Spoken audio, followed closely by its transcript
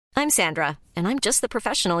I'm Sandra, and I'm just the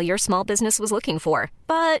professional your small business was looking for.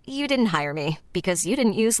 But you didn't hire me because you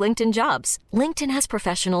didn't use LinkedIn Jobs. LinkedIn has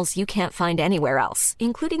professionals you can't find anywhere else,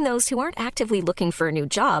 including those who aren't actively looking for a new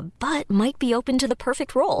job, but might be open to the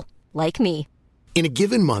perfect role, like me. In a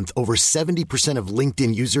given month, over 70% of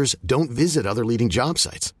LinkedIn users don't visit other leading job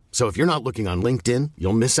sites. So if you're not looking on LinkedIn,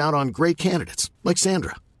 you'll miss out on great candidates like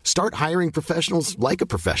Sandra. Start hiring professionals like a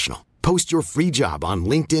professional. Post your free job on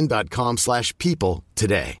linkedin.com/people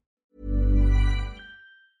today.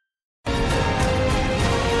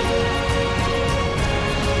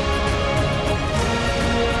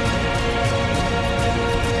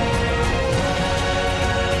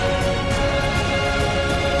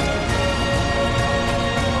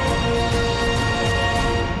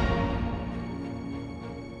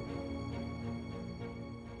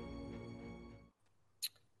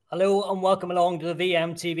 Hello and welcome along to the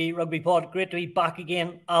VMTV Rugby Pod. Great to be back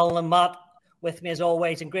again, Alan and Matt, with me as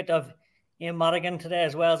always, and great to have Ian Madigan today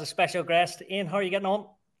as well as a special guest. Ian, how are you getting on?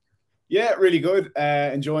 Yeah, really good.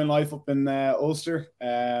 Enjoying life up in Ulster.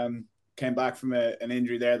 Came back from an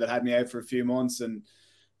injury there that had me out for a few months and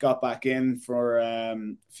got back in for a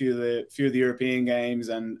few of the European games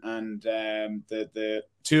and the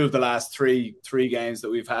two of the last three games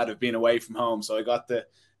that we've had have been away from home. So I got the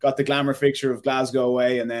glamour fixture of Glasgow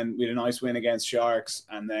away, and then we had a nice win against Sharks,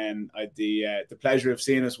 and then I had the pleasure of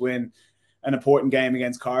seeing us win an important game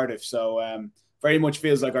against Cardiff. So very much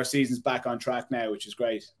feels like our season's back on track now, which is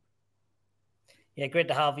great. Yeah, great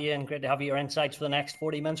to have you, and great to have your insights for the next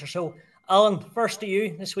 40 minutes or so. Alan, first to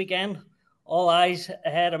you this weekend. All eyes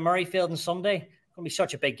ahead of Murrayfield on Sunday. It's going to be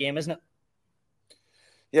such a big game, isn't it?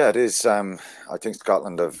 Yeah, it is. I think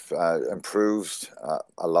Scotland have improved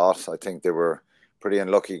a lot. I think they were pretty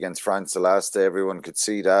unlucky against France the last day. Everyone could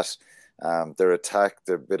see that. Their attack,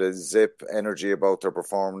 their bit of zip, energy about their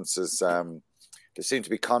performances. They seem to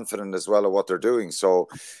be confident as well of what they're doing. So,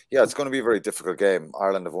 yeah, it's going to be a very difficult game.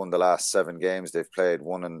 Ireland have won the last 7 games. They've played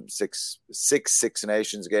 1 in 6 Six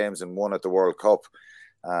Nations games and 1 at the World Cup.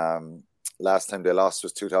 Last time they lost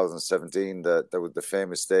was 2017. That was the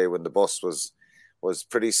famous day when the bus was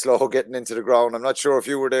pretty slow getting into the ground. I'm not sure if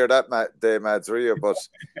you were there that day, Mads, were you? But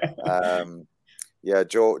yeah,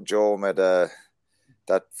 Joe made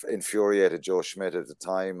that infuriated Joe Schmidt at the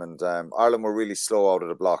time, and Ireland were really slow out of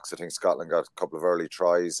the blocks. I think Scotland got a couple of early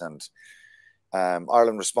tries, and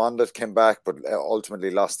Ireland responded, came back, but ultimately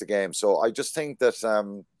lost the game. So I just think that,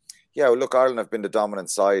 look, Ireland have been the dominant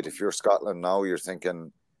side. If you're Scotland now, you're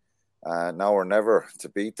thinking now or never to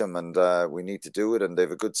beat them, and we need to do it. And they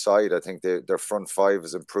have a good side. I think their front five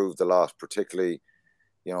has improved a lot, particularly,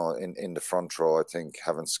 in the front row. I think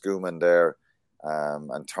having Schoeman there,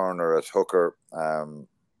 and Turner at hooker,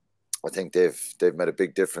 I think they've made a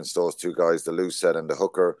big difference. Those two guys, the loose set and the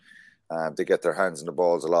hooker, they get their hands on the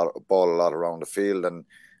ball a lot around the field, and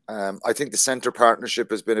I think the centre partnership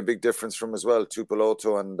has been a big difference from as well.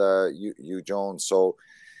 Tupeloto and Hugh Jones. So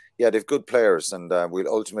yeah, they've good players, and we'll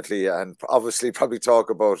ultimately and obviously probably talk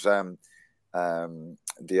about the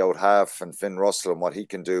out half and Finn Russell and what he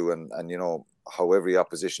can do, and how every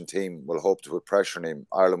opposition team will hope to put pressure on him.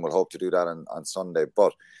 Ireland will hope to do that on Sunday.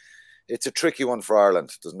 But it's a tricky one for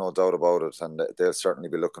Ireland. There's no doubt about it. And they'll certainly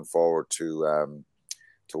be looking forward to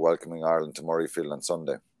welcoming Ireland to Murrayfield on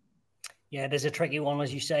Sunday. Yeah, it is a tricky one,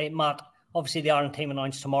 as you say, Matt. Obviously, the Ireland team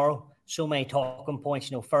announced tomorrow. So many talking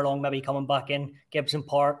points. Furlong maybe coming back in, Gibson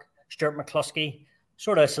Park, Stuart McCluskey.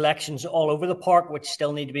 Sort of selections all over the park, which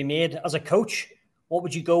still need to be made. As a coach, what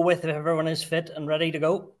would you go with if everyone is fit and ready to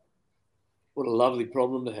go? What a lovely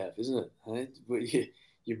problem to have, isn't it? Hey?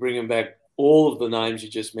 You're bringing back all of the names you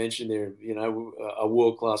just mentioned there, are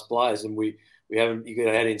world-class players. And we haven't, you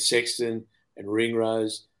got to add in Sexton and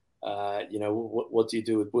Ringrose. What do you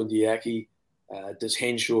do with Bundyaki? Does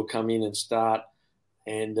Henshaw come in and start?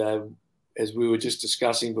 And as we were just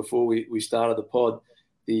discussing before we started the pod,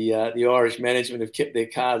 the Irish management have kept their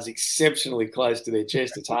cards exceptionally close to their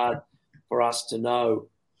chest. It's hard for us to know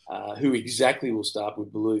who exactly will start. We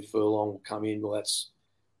believe Furlong will come in. Well, that's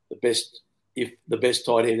the best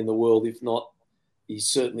tight head in the world. If not, he's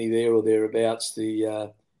certainly there or thereabouts.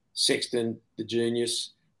 The Sexton, the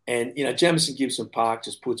genius. And, Jamison Gibson Park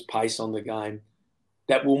just puts pace on the game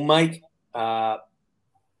that will make the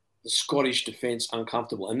Scottish defence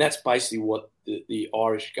uncomfortable. And that's basically what the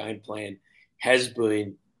Irish game plan has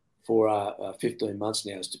been for 15 months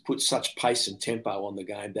now, is to put such pace and tempo on the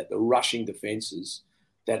game that the rushing defences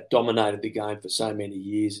that dominated the game for so many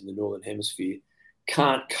years in the Northern Hemisphere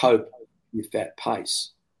can't cope with that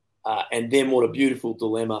pace. And then what a beautiful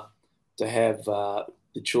dilemma to have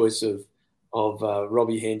the choice of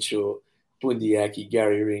Robbie Henshaw, Bundyaki,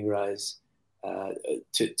 Gary Ringrose,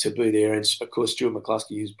 to be there. And of course, Stuart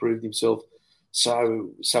McCluskey, who's proved himself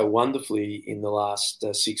so wonderfully in the last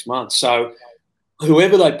 6 months. So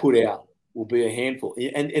whoever they put out will be a handful.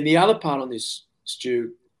 And the other part on this,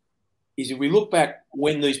 Stu, is if we look back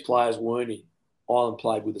when these players weren't in, Ireland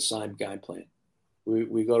played with the same game plan.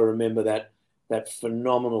 We've got to remember that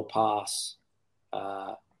phenomenal pass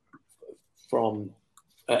for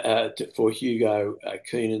Hugo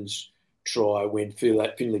Keenan's try when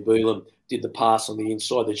Finlay Bealham did the pass on the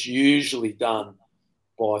inside that's usually done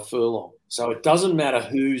by Furlong. So it doesn't matter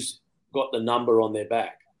who's got the number on their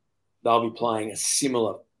back. They'll be playing a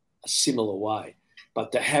similar way.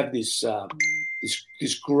 But to have this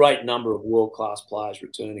great number of world-class players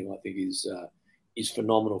returning, I think is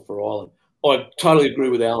phenomenal for Ireland. I totally agree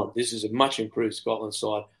with Alan. This is a much improved Scotland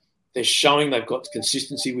side. They're showing they've got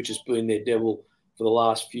consistency, which has been their devil for the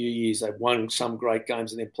last few years. They've won some great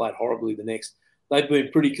games and then played horribly the next. They've been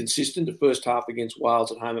pretty consistent. The first half against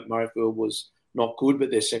Wales at home at Murrayfield was not good, but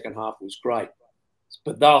their second half was great.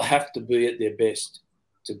 But they'll have to be at their best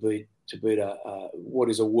to beat what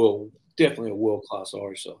is definitely a world-class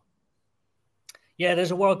Irish side. Yeah,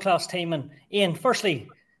 there's a world-class team. And Ian, firstly,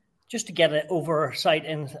 just to get an oversight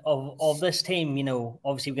of this team,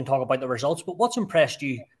 obviously we can talk about the results, but what's impressed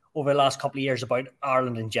you over the last couple of years about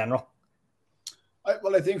Ireland in general?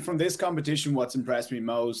 I think from this competition, what's impressed me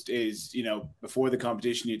most is, before the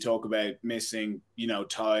competition, you talk about missing,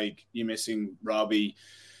 Tadhg, you missing Robbie.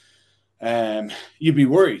 You'd be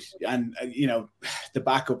worried. And, the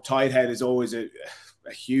backup tight head is always a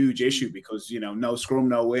huge issue because, no scrum,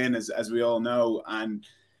 no win, as we all know. And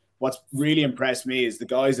what's really impressed me is the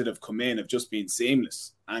guys that have come in have just been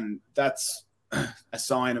seamless. And that's a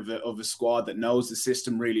sign of a squad that knows the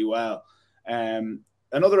system really well.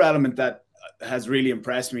 Another element that has really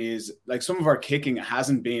impressed me is like some of our kicking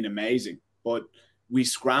hasn't been amazing, but we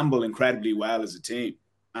scramble incredibly well as a team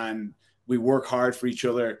and we work hard for each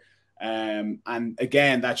other. And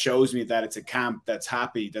again, that shows me that it's a camp that's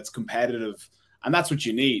happy, that's competitive. And that's what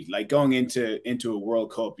you need. Like going into a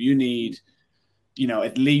World Cup, you need,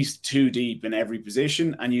 at least 2 deep in every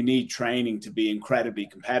position, and you need training to be incredibly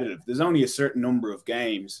competitive. There's only a certain number of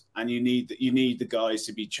games, and you need the guys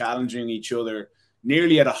to be challenging each other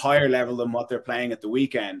nearly at a higher level than what they're playing at the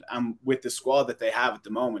weekend. And with the squad that they have at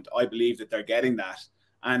the moment, I believe that they're getting that.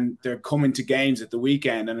 And they're coming to games at the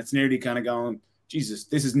weekend, and it's nearly kind of going, Jesus,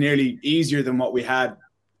 this is nearly easier than what we had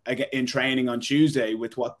in training on Tuesday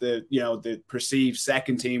with what the perceived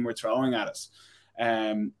second team were throwing at us.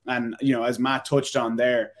 And, as Matt touched on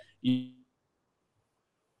there, you've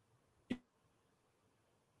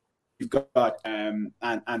got and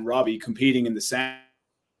Robbie competing in the center.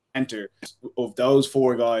 Of those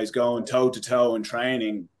 4 guys going toe-to-toe in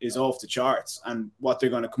training is off the charts. And what they're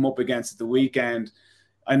going to come up against at the weekend,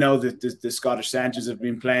 I know that the Scottish centres have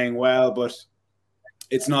been playing well, but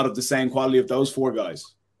it's not of the same quality of those 4 guys.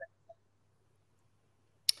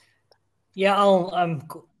 Yeah,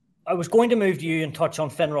 I was going to move to you and touch on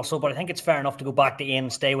Finn Russell, but I think it's fair enough to go back to Ian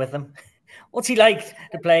and stay with him. What's he like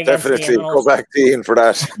to play against? Definitely go back to Ian for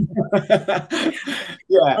that.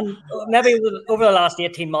 Yeah. And maybe over the last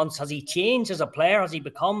 18 months, has he changed as a player? Has he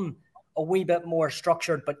become a wee bit more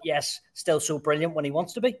structured, but yes, still so brilliant when he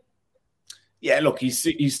wants to be? Yeah, look,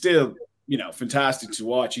 he's still, fantastic to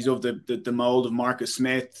watch. He's of the mold of Marcus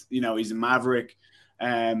Smith. He's a maverick.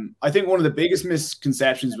 I think one of the biggest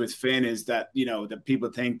misconceptions with Finn is that, that people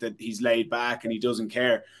think that he's laid back and he doesn't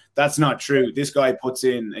care. That's not true. This guy puts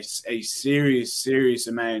in a serious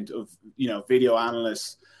amount of, video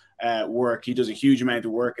analyst work. He does a huge amount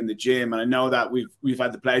of work in the gym. And I know that we've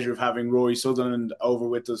had the pleasure of having Rory Sutherland over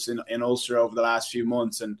with us in Ulster over the last few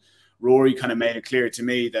months. And Rory kind of made it clear to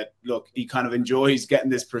me that, look, he kind of enjoys getting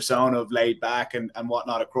this persona of laid back and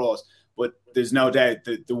whatnot across. But there's no doubt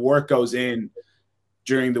that the work goes in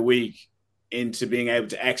during the week into being able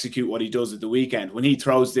to execute what he does at the weekend. When he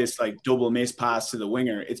throws this like double miss pass to the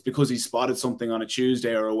winger, it's because he spotted something on a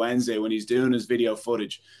Tuesday or a Wednesday when he's doing his video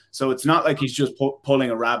footage. So it's not like he's just pulling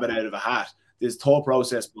a rabbit out of a hat. There's thought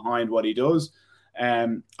process behind what he does.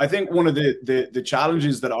 I think one of the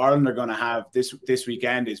challenges that Ireland are going to have this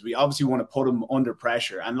weekend is we obviously want to put them under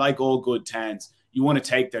pressure. And like all good 10s, you want to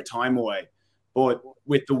take their time away. But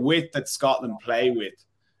with the width that Scotland play with,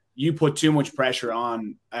 you put too much pressure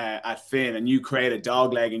on at Finn and you create a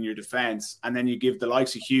dogleg in your defence, and then you give the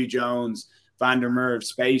likes of Hugh Jones, Van der Merwe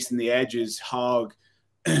space in the edges, Hogg.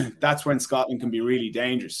 That's when Scotland can be really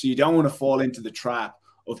dangerous. So you don't want to fall into the trap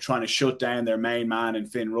of trying to shut down their main man in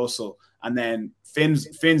Finn Russell. And then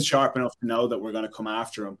Finn's sharp enough to know that we're going to come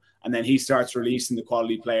after him. And then he starts releasing the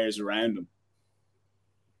quality players around him.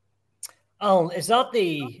 Alan, is that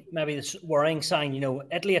maybe the worrying sign?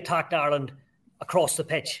 Italy attacked Ireland across the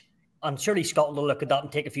pitch, and surely Scotland will look at that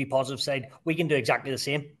and take a few positives. Side, we can do exactly the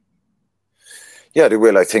same. Yeah, they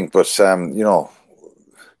will, I think. But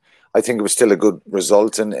I think it was still a good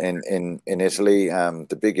result in Italy.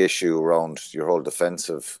 The big issue around your whole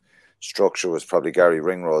defensive structure was probably Gary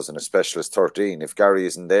Ringrose and a specialist 13. If Gary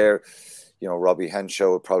isn't there, Robbie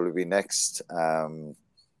Henshaw would probably be next.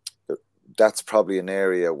 That's probably an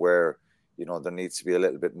area where there needs to be a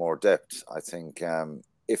little bit more depth. I think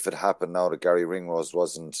if it happened now that Gary Ringrose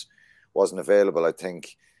wasn't available, I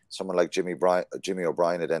think someone like Jimmy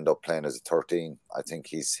O'Brien would end up playing as a 13. I think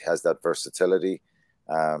he has that versatility.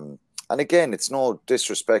 And again, it's no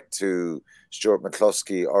disrespect to Stuart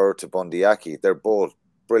McCluskey or to Bundyaki. They're both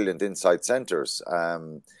brilliant inside centres.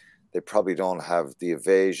 They probably don't have the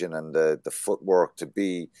evasion and the footwork to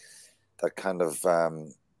be that kind of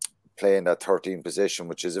play in that 13 position,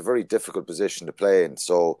 which is a very difficult position to play in.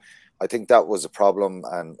 So I think that was a problem.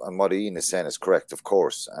 And what Ian is saying is correct, of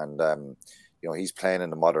course. And, he's playing in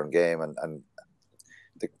the modern game. And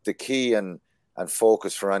the key and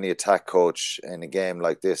focus for any attack coach in a game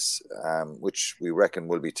like this, which we reckon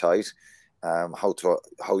will be tight,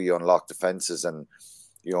 how you unlock defences. And,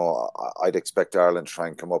 I'd expect Ireland to try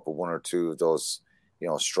and come up with one or two of those,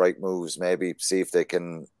 strike moves, maybe see if they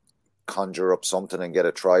can conjure up something and get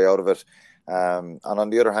a try out of it. And on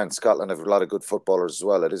the other hand, Scotland have a lot of good footballers as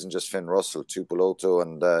well. It isn't just Finn Russell. Tuipulotu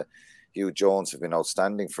and Hugh Jones have been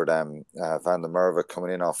outstanding for them. Van der Merwe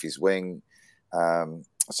coming in off his wing.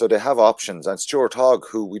 So they have options. And Stuart Hogg,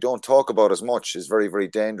 who we don't talk about as much, is very, very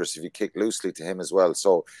dangerous if you kick loosely to him as well.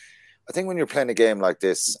 So I think when you're playing a game like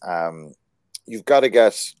this, you've got to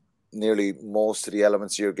get nearly most of the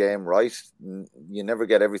elements of your game right. You never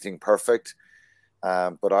get everything perfect.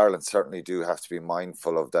 But Ireland certainly do have to be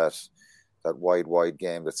mindful of that wide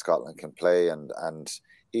game that Scotland can play. And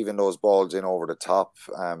even those balls in over the top,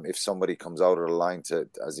 if somebody comes out of the line to,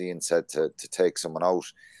 as Ian said, to take someone out.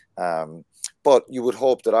 But you would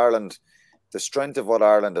hope that Ireland, the strength of what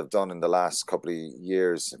Ireland have done in the last couple of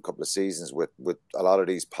years, a couple of seasons with a lot of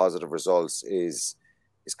these positive results is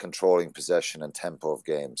controlling possession and tempo of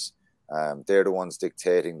games. They're the ones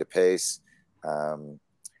dictating the pace.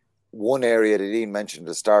 One area that Ian mentioned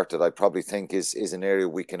at the start that I probably think is an area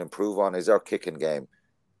we can improve on is our kicking game.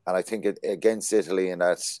 And I think against Italy in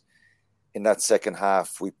that second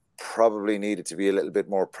half, we probably needed to be a little bit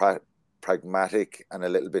more pragmatic and a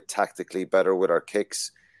little bit tactically better with our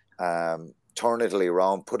kicks. Turn Italy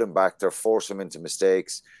around, put them back there, force them into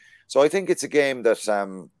mistakes. So I think it's a game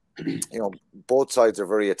that both sides are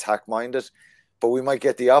very attack-minded, but we might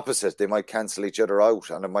get the opposite. They might cancel each other out,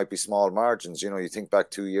 and it might be small margins. You think back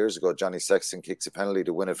 2 years ago, Johnny Sexton kicks a penalty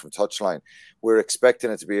to win it from touchline. We're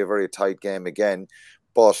expecting it to be a very tight game again,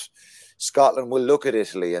 but Scotland will look at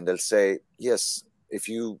Italy and they'll say, yes, if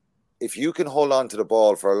you can hold on to the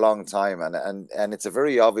ball for a long time, and it's a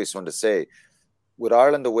very obvious one to say, with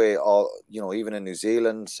Ireland away, even in New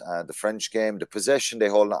Zealand, the French game, the possession they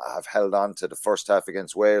have held on to the first half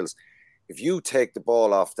against Wales. If you take the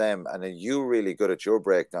ball off them and then you're really good at your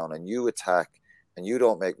breakdown and you attack and you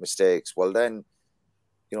don't make mistakes, well then,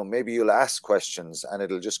 maybe you'll ask questions and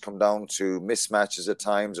it'll just come down to mismatches at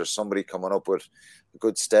times or somebody coming up with a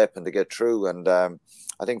good step and to get through. And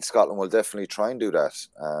I think Scotland will definitely try and do that.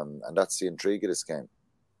 And that's the intrigue of this game.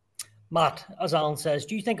 Matt, as Alan says,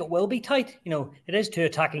 do you think it will be tight? It is two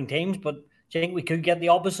attacking teams, but do you think we could get the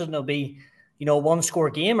opposite and it'll be, a one-score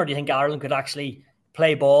game? Or do you think Ireland could actually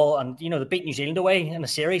play ball and, they beat New Zealand away in a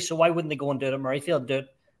series, so why wouldn't they go and do it at Murrayfield and do it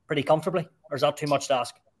pretty comfortably? Or is that too much to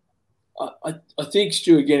ask? I think,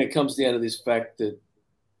 Stu, again, it comes down to this fact that,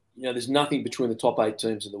 there's nothing between the top 8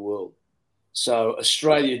 teams in the world. So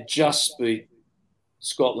Australia just beat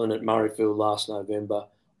Scotland at Murrayfield last November.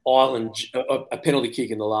 Ireland, a penalty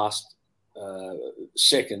kick in the last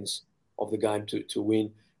seconds of the game to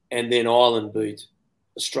win. And then Ireland beat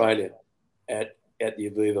Australia at the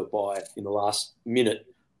Aviva in the last minute.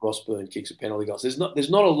 Ross Byrne kicks a penalty goal. So there's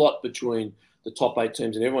not a lot between the top 8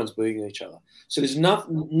 teams, and everyone's beating each other. So there's no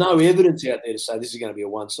evidence out there to say this is going to be a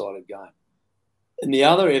one-sided game. And the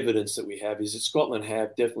other evidence that we have is that Scotland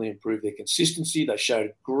have definitely improved their consistency. They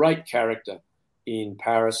showed great character in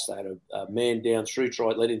Paris. They had a man down 3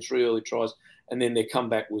 tries, let in 3 early tries, and then their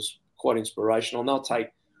comeback was quite inspirational. And they'll take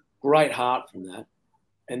great heart from that.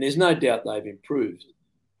 And there's no doubt they've improved.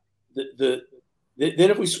 Then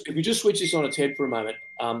if we just switch this on its head for a moment,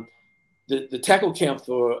 the tackle count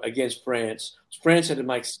against France had to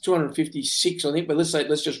make 256, I think, but let's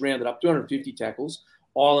just round it up, 250 tackles.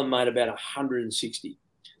 Ireland made about 160.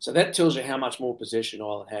 So that tells you how much more possession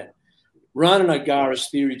Ireland had. Ronan O'Gara's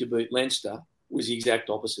theory to beat Leinster was the exact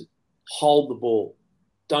opposite. Hold the ball.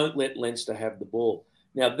 Don't let Leinster have the ball.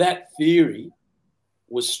 Now, that theory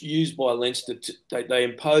was used by Leinster. They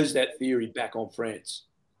imposed that theory back on France,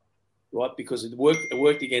 right? Because it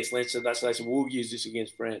worked against Leinster. They said, we'll use this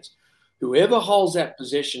against France. Whoever holds that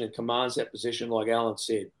possession and commands that possession, like Alan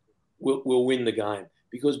said, will win the game,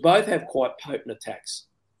 because both have quite potent attacks.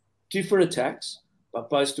 Different attacks, but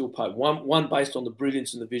both still potent. One based on the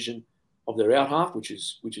brilliance and the vision of their out half, which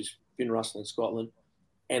is Finn Russell in Scotland,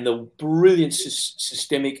 and the brilliant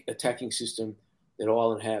systemic attacking system that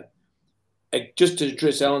Ireland have. Just to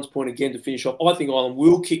address Alan's point again, to finish off, I think Ireland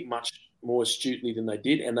will kick much more astutely than they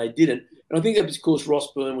did, and they didn't. And I think that was because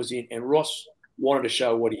Ross Byrne was in, and Ross wanted to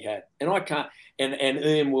show what he had. And I can't, and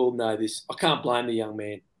Ian will know this, I can't blame the young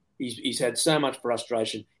man. He's had so much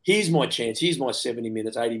frustration. Here's my chance. Here's my 70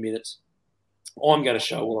 minutes, 80 minutes. I'm going to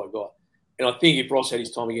show what I got. And I think if Ross had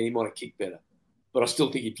his time again, he might have kicked better. But I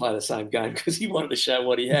still think he'd play the same game because he wanted to show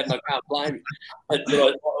what he had, and I can't blame him. But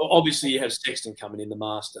obviously you have Sexton coming in, the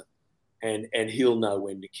master, and he'll know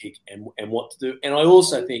when to kick and what to do. And I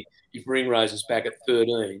also think if Ringrose is back at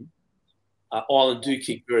 13, Ireland do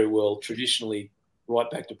kick very well, traditionally, right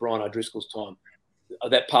back to Brian O'Driscoll's time.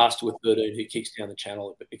 That pass to a 13 who kicks down the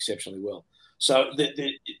channel exceptionally well. So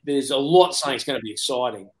there's a lot saying it's going to be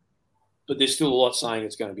exciting, but there's still a lot saying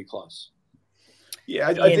it's going to be close. Yeah,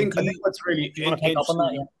 I think what's really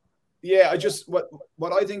interesting. Yeah,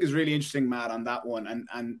 what I think is really interesting, Matt, on that one,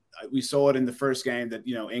 and we saw it in the first game that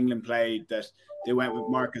England played, that they went with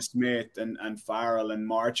Marcus Smith and Farrell and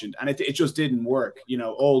Marchant, and it just didn't work.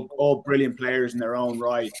 All brilliant players in their own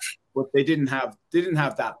right, but they didn't have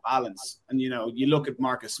that balance. And you look at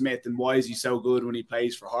Marcus Smith, and why is he so good when he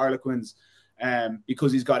plays for Harlequins?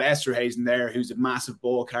 Because he's got Esterhuizen there, who's a massive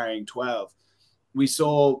ball carrying 12. We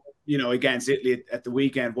saw against Italy at the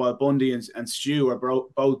weekend, while Bundy and Stew are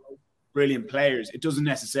both brilliant players, it doesn't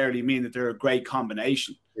necessarily mean that they're a great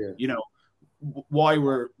combination. Yeah. Why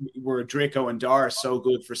were Drico and Doris so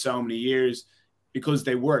good for so many years? Because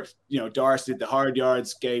they worked. Doris did the hard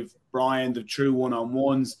yards, gave Brian the true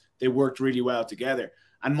one-on-ones. They worked really well together.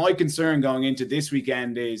 And my concern going into this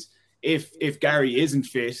weekend is if Gary isn't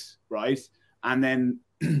fit, right, and then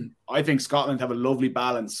I think Scotland have a lovely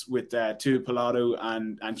balance with Tuipulotu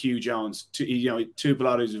and Hugh Jones.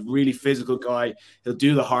 Tuipulotu is a really physical guy. He'll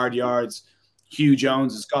do the hard yards. Hugh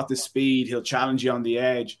Jones has got the speed. He'll challenge you on the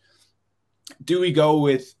edge. Do we go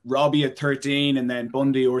with Robbie at 13 and then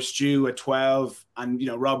Bundy or Stew at 12? And,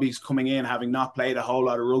 Robbie's coming in having not played a whole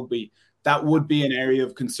lot of rugby. That would be an area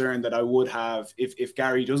of concern that I would have if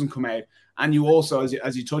Gary doesn't come out. And you also,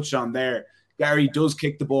 as you touched on there, Gary does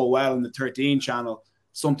kick the ball well in the 13 channel,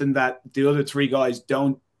 something that the other three guys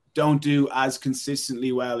don't do as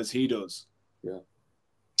consistently well as he does. Yeah.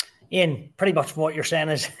 Ian, pretty much what you're saying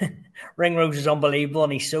is Ringrose is unbelievable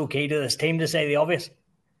and he's so key to this team, to say the obvious.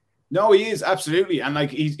 No, he is, absolutely. And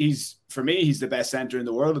he's for me, he's the best centre in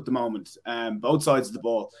the world at the moment, both sides of the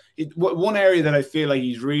ball. One area that I feel like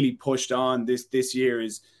he's really pushed on this year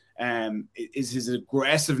is his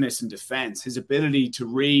aggressiveness in defence, his ability to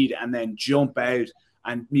read and then jump out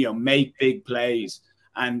and make big plays.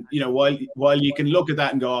 And while you can look at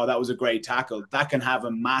that and go, oh, that was a great tackle, that can have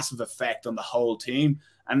a massive effect on the whole team.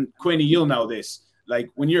 And Quinny, you'll know this. Like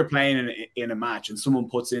when you're playing in a match and someone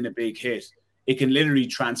puts in a big hit, it can literally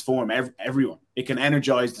transform everyone. It can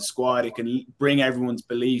energize the squad. It can bring everyone's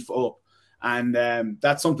belief up. And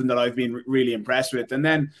that's something that I've been really impressed with. And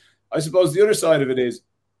then I suppose the other side of it is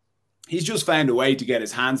he's just found a way to get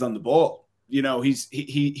his hands on the ball.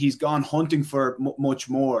 He's gone hunting for much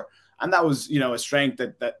more. And that was, a strength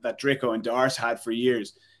that Drico and Doris had for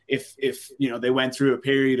years. If they went through a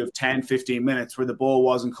period of 10, 15 minutes where the ball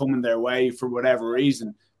wasn't coming their way for whatever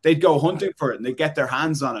reason, they'd go hunting for it and they'd get their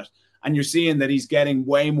hands on it. And you're seeing that he's getting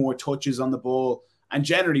way more touches on the ball. And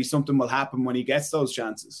generally something will happen when he gets those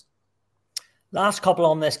chances. Last couple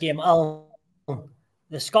on this game.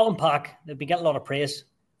 The Scotland pack, they've been getting a lot of praise.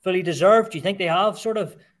 Fully deserved. Do you think they have sort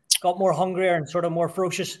of got more hungrier and sort of more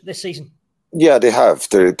ferocious this season? Yeah, they have.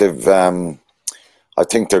 They've. I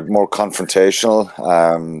think they're more confrontational.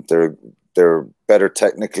 They're better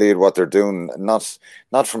technically at what they're doing. Not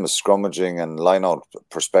from a scrummaging and line-out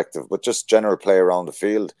perspective, but just general play around the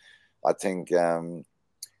field. I think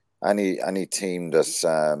any team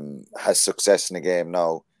that has success in a game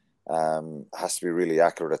now has to be really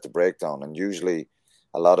accurate at the breakdown. And usually,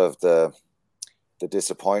 a lot of the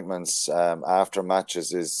disappointments after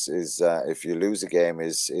matches is if you lose a game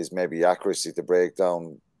is maybe accuracy to break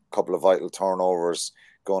down, a couple of vital turnovers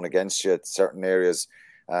going against you at certain areas.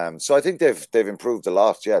 So I think they've improved a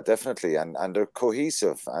lot, yeah, definitely, and they're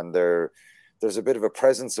cohesive, and there's a bit of a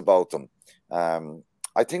presence about them.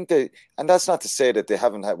 I think and that's not to say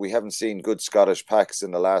that we haven't seen good Scottish packs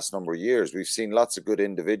in the last number of years. We've seen lots of good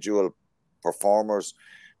individual performers,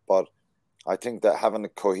 but I think that having a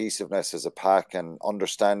cohesiveness as a pack and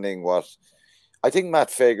understanding I think Matt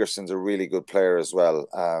Fagerson's a really good player as well.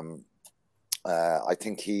 I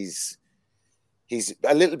think he's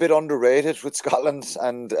a little bit underrated with Scotland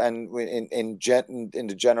and in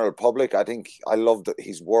the general public. I love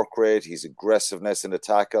his work rate, his aggressiveness in the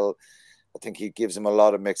tackle. I think he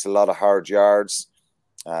makes a lot of hard yards.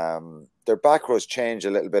 Their back row's changed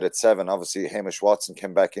a little bit at 7. Obviously, Hamish Watson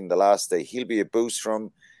came back in the last day. He'll be a boost for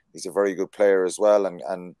him. He's a very good player as well.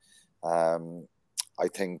 And I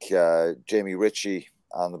think Jamie Ritchie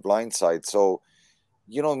on the blind side. So,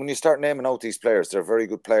 when you start naming out these players, they're very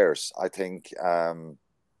good players. I think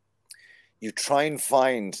you try and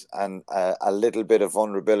find a little bit of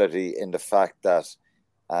vulnerability in the fact that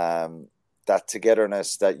that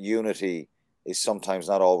togetherness, that unity is sometimes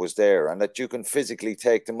not always there, and that you can physically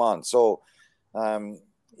take them on. So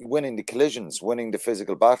winning the collisions, winning the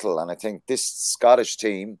physical battle. And I think this Scottish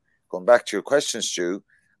team, going back to your question, Stu,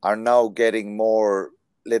 are now getting more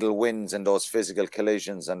little wins in those physical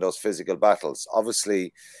collisions and those physical battles.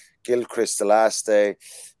 Obviously, Gilchrist the last day,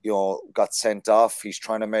 got sent off. He's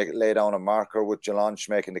trying to lay down a marker with Jalonch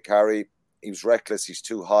making the carry. He was reckless. He's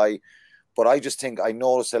too high. But I just think I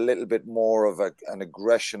noticed a little bit more of an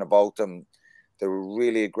aggression about them. They were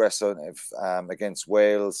really aggressive against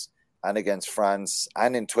Wales and against France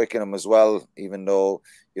and in Twickenham as well, even though,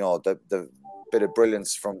 the bit of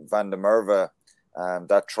brilliance from Van der Merwe,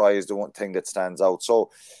 that try is the one thing that stands out. So,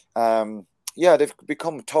 they've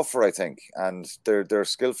become tougher, I think, and they're a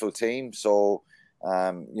skillful team. So,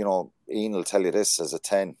 Ian will tell you this as a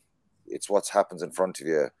 10. It's what happens in front of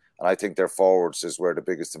you. And I think their forwards is where the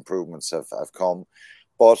biggest improvements have come.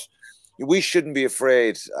 But we shouldn't be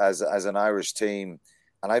afraid as an Irish team.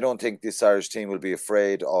 And I don't think this Irish team will be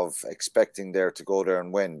afraid of expecting to go there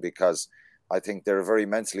and win, because I think they're a very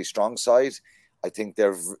mentally strong side. I think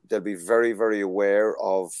they'll be very, very aware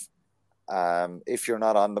of if you're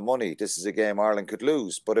not on the money, this is a game Ireland could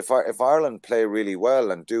lose. But if Ireland play really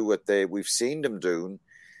well and do what we've seen them doing,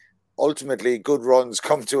 ultimately good runs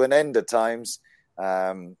come to an end at times.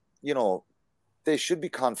 They should be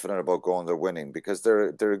confident about going there winning, because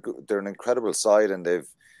they're an incredible side and they've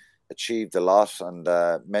achieved a lot, and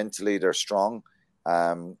mentally they're strong.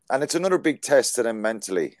 And it's another big test to them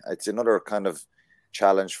mentally. It's another kind of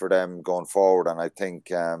challenge for them going forward, and I think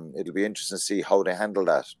it'll be interesting to see how they handle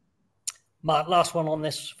that. Matt, last one on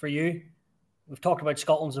this for you. We've talked about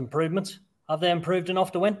Scotland's improvements. Have they improved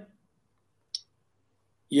enough to win?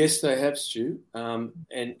 Yes, they have, Stu. And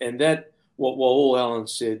that what all Alan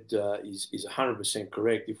said is 100%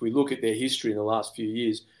 correct. If we look at their history in the last few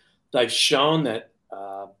years, they've shown that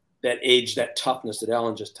edge, that toughness that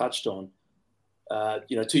Alan just touched on.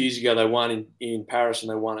 2 years ago they won in Paris and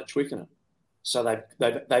they won at Twickenham. So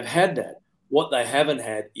they've had that. What they haven't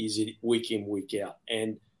had is it week in, week out.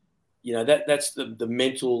 And that's the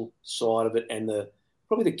mental side of it, and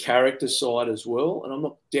probably the character side as well. And I'm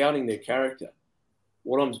not doubting their character.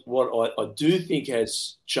 What I do think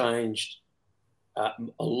has changed a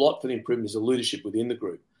lot for the improvement is the leadership within the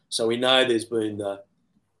group. So we know there's been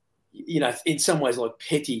in some ways like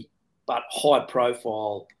petty but high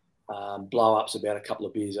profile blow-ups about a couple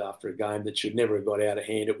of beers after a game that should never have got out of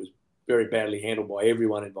hand. It was very badly handled by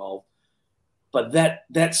everyone involved. But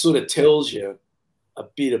that sort of tells you a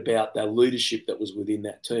bit about the leadership that was within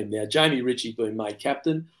that team. Now, Jamie Ritchie being made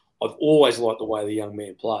captain, I've always liked the way the young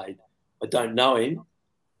man played. I don't know him,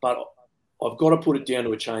 but I've got to put it down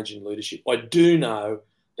to a change in leadership. I do know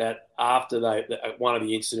that after one of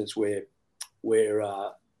the incidents where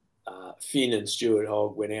Finn and Stuart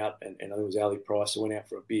Hogg went out, and I think it was Ali Price who went out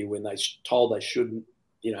for a beer when they told they shouldn't,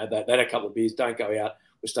 they had a couple of beers, don't go out,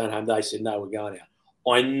 we're staying home. They said, no, we're going out.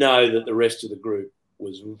 I know that the rest of the group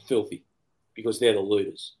was filthy because they're the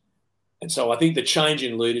leaders. And so I think the change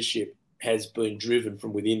in leadership has been driven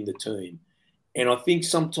from within the team. And I think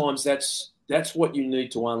sometimes that's what you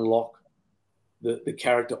need to unlock the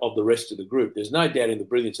character of the rest of the group. There's no doubt in the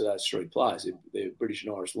brilliance of those three players. They're British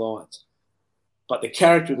and Irish Lions. But the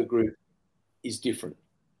character of the group is different.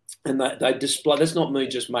 And they display, that's not me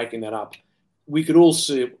just making that up. We could all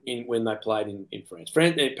see it when they played in France.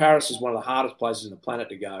 Paris is one of the hardest places on the planet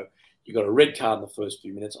to go. You got a red card in the first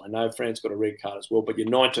few minutes. I know France got a red card as well, but you're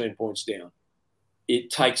 19 points down. It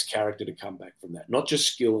takes character to come back from that. Not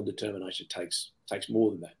just skill and determination. It takes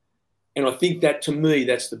more than that. And I think that, to me,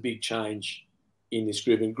 that's the big change in this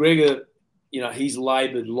group. And Gregor he's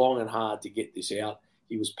laboured long and hard to get this out.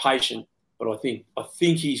 He was patient, but I think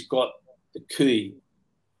he's got the key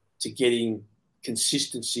to getting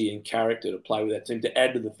consistency and character to play with that team, to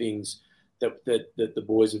add to the things that the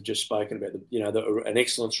boys have just spoken about. An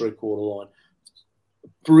excellent three-quarter line,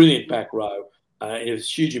 brilliant back row, and it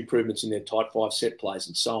was huge improvements in their tight five set plays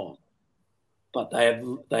and so on. But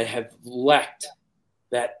they have lacked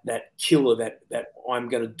that killer, that I'm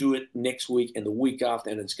going to do it next week and the week after,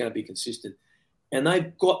 and it's going to be consistent. And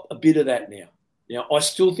they've got a bit of that now. Now, I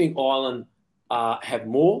still think Ireland have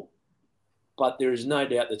more, but there is no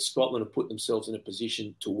doubt that Scotland have put themselves in a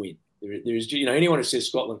position to win. There is, anyone who says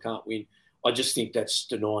Scotland can't win, I just think that's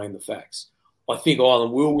denying the facts. I think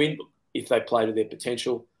Ireland will win if they play to their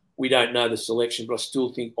potential. We don't know the selection, but I still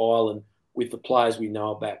think Ireland, with the players we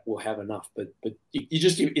know about, will have enough. But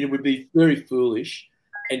it would be very foolish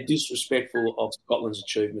and disrespectful of Scotland's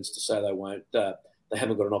achievements to say they won't. They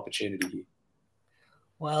haven't got an opportunity here.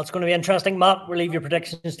 Well, it's going to be interesting, Matt. We'll leave your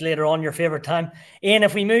predictions to later on, your favourite time. Ian,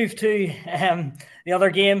 if we move to one of the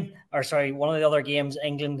other games,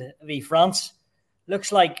 England v France,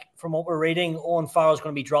 looks like from what we're reading, Owen Farrell's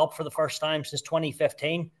going to be dropped for the first time since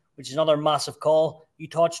 2015, which is another massive call. You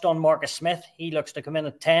touched on Marcus Smith. He looks to come in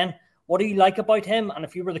at 10. What do you like about him? And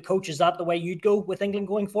if you were the coach, is that the way you'd go with England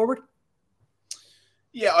going forward?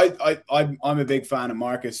 Yeah, I'm a big fan of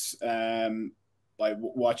Marcus. I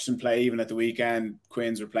watched him play even at the weekend.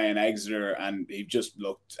 Quins were playing Exeter, and he just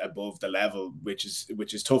looked above the level, which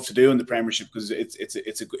is tough to do in the Premiership because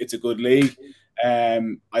it's a good league.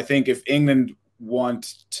 I think if England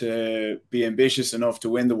want to be ambitious enough to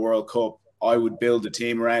win the World Cup, I would build a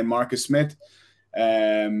team around Marcus Smith.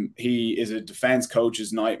 He is a defense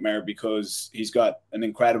coach's nightmare because he's got an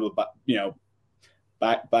incredible,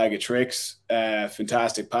 bag of tricks,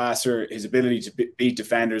 fantastic passer, his ability to beat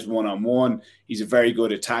defenders one-on-one. He's a very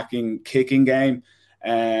good attacking, kicking game.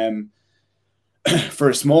 For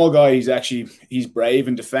a small guy, he's brave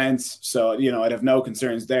in defense. So, I'd have no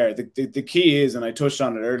concerns there. The key is, and I touched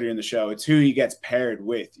on it earlier in the show, it's who he gets paired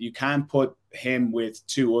with. You can't put him with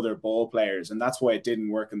two other ball players, and that's why it didn't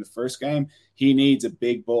work in the first game. He needs a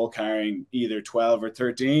big ball carrying, either 12 or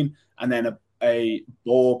 13, and then a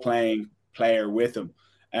ball playing player with him.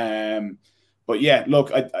 But yeah,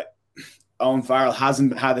 look, Owen Farrell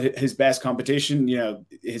hasn't had his best competition.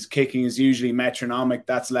 His kicking is usually metronomic.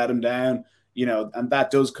 That's let him down. And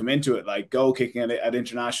that does come into it. Like goal kicking at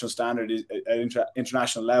international standard, at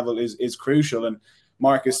international level is crucial. And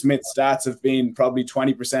Marcus Smith's stats have been probably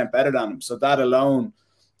 20% better than him. So that alone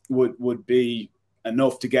would be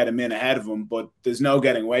enough to get him in ahead of him. But there's no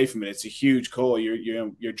getting away from it. It's a huge call.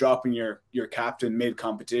 You're dropping your captain mid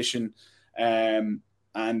competition. And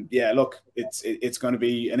yeah, look, it's going to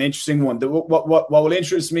be an interesting one. What will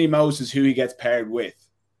interest me most is who he gets paired with.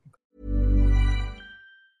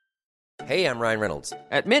 Hey, I'm Ryan Reynolds.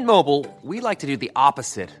 At Mint Mobile, we like to do the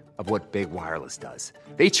opposite of what Big Wireless does.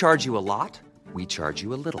 They charge you a lot, we charge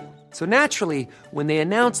you a little. So naturally, when they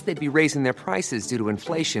announced they'd be raising their prices due to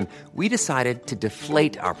inflation, we decided to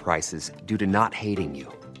deflate our prices due to not hating you.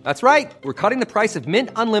 That's right. We're cutting the price of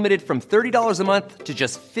Mint Unlimited from $30 a month to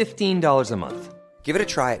just $15 a month. Give it a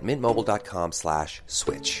try at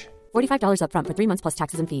mintmobile.com/switch. $45 up front for 3 months plus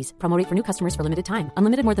taxes and fees. Promo rate for new customers for limited time.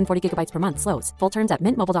 Unlimited more than 40 gigabytes per month. Slows full terms at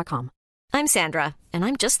mintmobile.com. I'm Sandra, and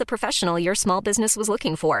I'm just the professional your small business was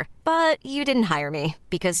looking for. But you didn't hire me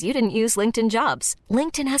because you didn't use LinkedIn Jobs.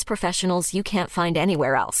 LinkedIn has professionals you can't find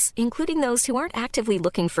anywhere else, including those who aren't actively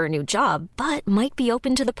looking for a new job, but might be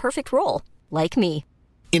open to the perfect role, like me.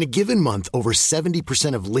 In a given month, over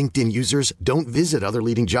 70% of LinkedIn users don't visit other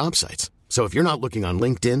leading job sites. So if you're not looking on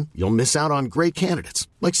LinkedIn, you'll miss out on great candidates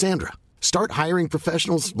like Sandra. Start hiring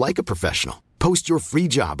professionals like a professional. Post your free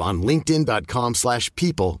job on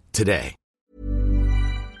linkedin.com/people today.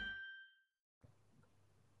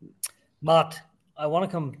 Matt, I want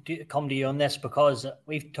to come to you on this because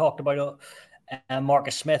we've talked about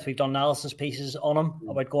Marcus Smith. We've done analysis pieces on him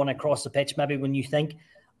about going across the pitch, maybe when you think.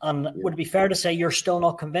 And would it be fair to say you're still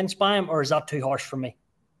not convinced by him, or is that too harsh for me?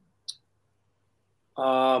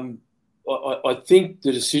 I think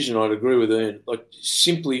the decision, I'd agree with Ian, like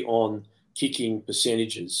simply on kicking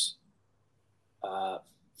percentages,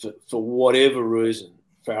 for whatever reason,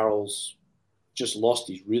 Farrell's just lost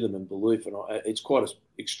his rhythm and belief. And it's quite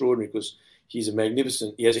extraordinary because he has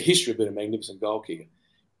a history of being a magnificent goal kicker.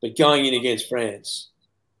 But going in against France,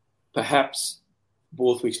 perhaps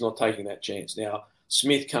Borthwick's not taking that chance. Now,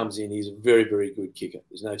 Smith comes in, he's a very, very good kicker.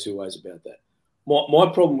 There's no two ways about that. My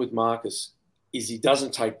problem with Marcus is he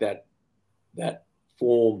doesn't take that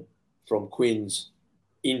form from Quins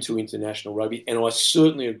into international rugby. And I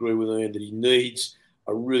certainly agree with Ian that he needs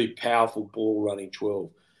a really powerful ball running 12.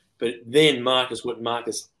 But then what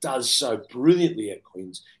Marcus does so brilliantly at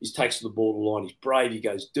Quins is takes the ball to the line. He's brave. He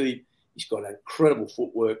goes deep. He's got incredible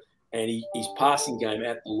footwork, and his passing game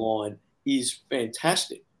at the line is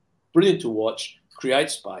fantastic. Brilliant to watch.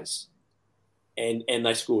 Create space, and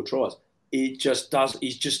they score tries. It just does.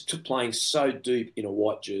 He's just playing so deep in a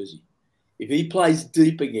white jersey. If he plays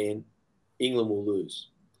deep again, England will lose.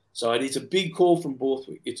 So it's a big call from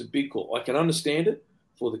Borthwick. It's a big call. I can understand it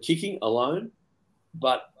for the kicking alone,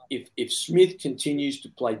 but if Smith continues to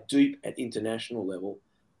play deep at international level,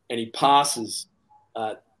 and he passes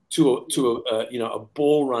to a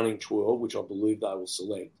ball running 12, which I believe they will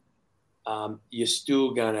select, you're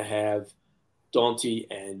still going to have Dante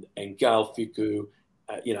and Gael Fickou,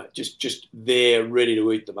 just there ready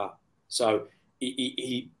to eat them up. So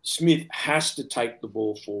Smith has to take the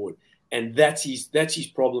ball forward, and that's his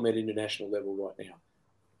problem at international level right now.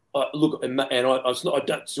 Look, and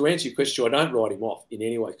to answer your question, I don't write him off in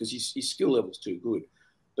any way because his skill level is too good.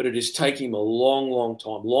 But it is taking him a long, long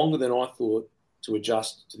time, longer than I thought, to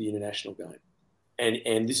adjust to the international game.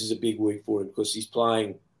 And this is a big week for him because he's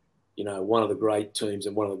playing, one of the great teams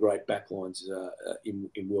and one of the great backlines in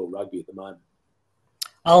world rugby at the moment.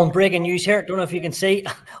 Alan, breaking news here. Don't know if you can see.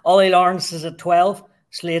 Ollie Lawrence is at 12,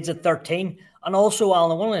 Slade's at 13. And also,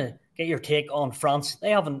 Alan, I want to get your take on France.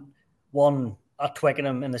 They haven't won at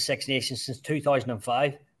Twickenham in the Six Nations since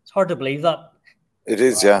 2005. It's hard to believe that. It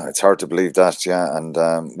is, yeah. It's hard to believe that, yeah. And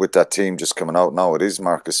with that team just coming out now, it is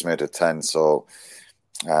Marcus Smith at 10. So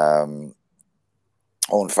Owen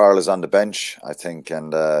Farrell is on the bench, I think.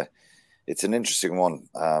 And it's an interesting one.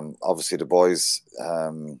 Obviously, the boys,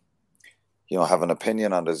 have an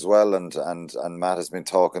opinion on it as well. And Matt has been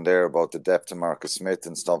talking there about the depth of Marcus Smith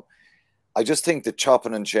and stuff. I just think the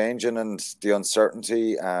chopping and changing and the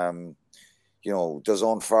uncertainty, does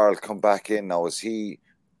Owen Farrell come back in now?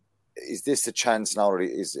 Is this the chance now?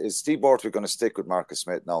 Is Steve Borthwick going to stick with Marcus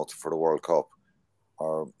Smith now for the World Cup?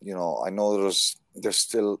 Or, I know there's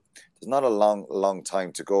not a long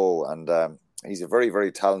time to go, and he's a very,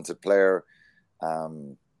 very talented player.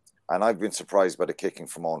 And I've been surprised by the kicking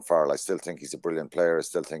from Owen Farrell. I still think he's a brilliant player. I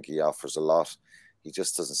still think he offers a lot. He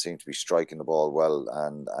just doesn't seem to be striking the ball well,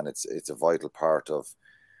 and it's a vital part of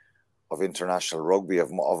international rugby,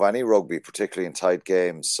 of any rugby, particularly in tight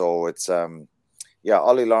games. So it's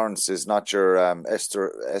Ollie Lawrence is not your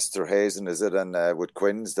Esther Hazen, is it? And with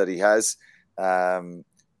Quins that he has,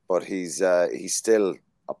 but he's still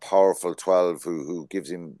a powerful 12 who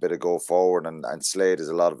gives him a bit of go forward, and Slade has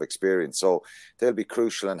a lot of experience. So they'll be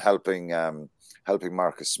crucial in helping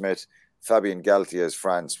Marcus Smith. Fabien Galthié as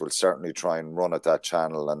France will certainly try and run at that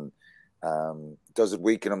channel, and does it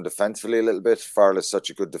weaken him defensively a little bit? Farrell is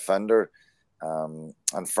such a good defender,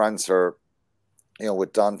 and France are,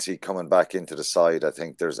 with Dante coming back into the side, I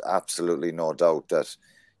think there's absolutely no doubt that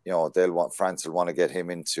France will want to get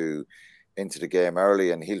him into the game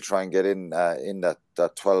early, and he'll try and get in that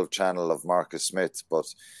 12 channel of Marcus Smith. But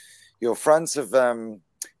France have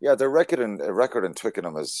their record in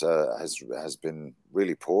Twickenham has been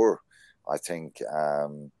really poor. I think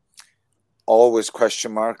always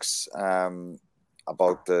question marks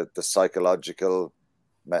about the psychological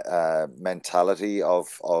mentality of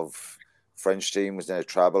French teams in a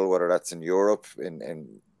travel, whether that's in Europe,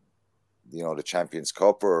 in the Champions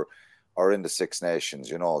Cup or in the Six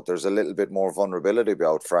Nations. There's a little bit more vulnerability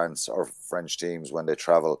about France or French teams when they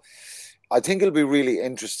travel. I think it'll be really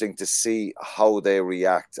interesting to see how they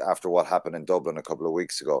react after what happened in Dublin a couple of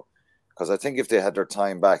weeks ago. Because I think if they had their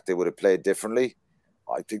time back, they would have played differently.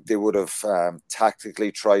 I think they would have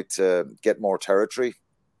tactically tried to get more territory.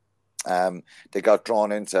 They got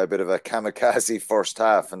drawn into a bit of a kamikaze first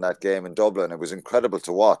half in that game in Dublin. It was incredible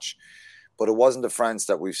to watch. But it wasn't the France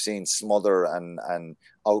that we've seen smother and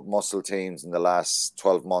out-muscle teams in the last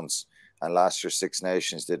 12 months. And last year, Six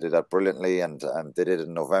Nations, they did that brilliantly, and they did it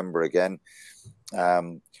in November again.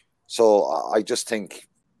 So I just think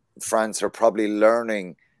France are probably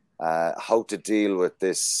learning how to deal with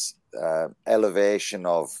this elevation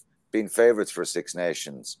of being favourites for Six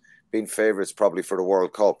Nations, being favourites probably for the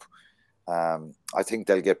World Cup. I think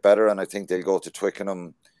they'll get better, and I think they'll go to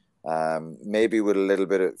Twickenham maybe with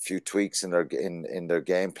a few tweaks in their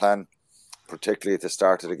game plan, particularly at the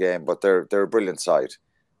start of the game. But they're a brilliant side.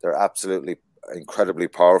 They're absolutely incredibly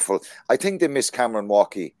powerful. I think they missed Cameron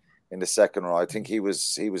Walkie in the second row. I think he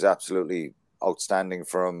was absolutely outstanding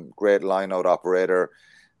for him. Great line-out operator.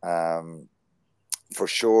 For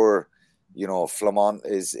sure, Flamont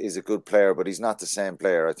is a good player, but he's not the same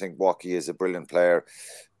player. I think Walkie is a brilliant player.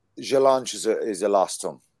 Jelange is a loss to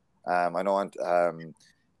him. I know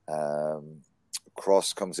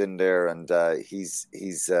Cross comes in there, and he's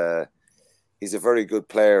a very good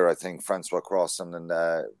player, I think, Francois Cross. And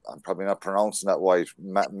I'm probably not pronouncing that right.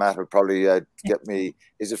 Matt will probably get me.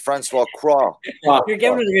 Is it Francois Croix? You're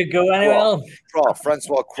giving it a good go anyway.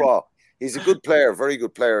 Francois Croix. He's a good player, very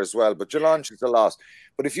good player as well. But Jelange is a loss.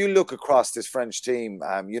 But if you look across this French team,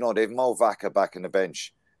 they've Mo Vaca back in the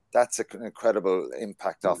bench. That's an incredible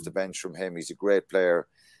impact off the bench from him. He's a great player.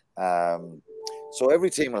 So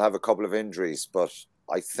every team will have a couple of injuries, but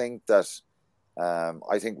I think that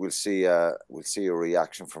we'll see a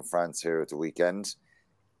reaction from France here at the weekend.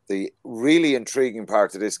 The really intriguing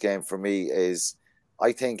part of this game for me is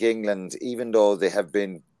I think England, even though they have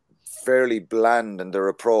been fairly bland in their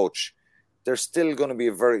approach, they're still going to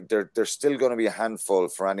be a handful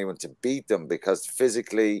for anyone to beat them, because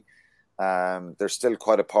physically they're still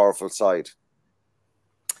quite a powerful side.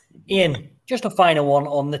 Ian, just a final one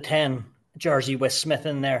on the 10 jersey with Smith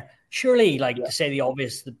in there. Surely, to say the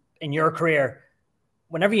obvious, in your career,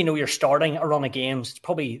 whenever you know you're starting a run of games, it's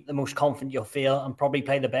probably the most confident you'll feel and probably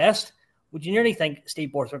play the best. Would you nearly think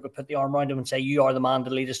Steve Borthwick would put the arm around him and say, you are the man to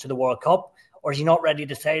lead us to the World Cup? Or is he not ready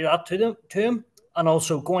to say that to him? And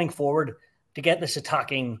also, going forward, to get this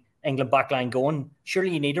attacking England backline going, surely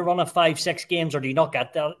you need to run a 5-6 games, or do you not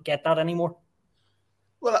get that anymore?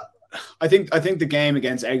 Well, I think the game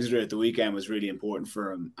against Exeter at the weekend was really important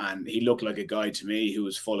for him, and he looked like a guy to me who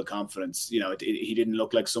was full of confidence. He didn't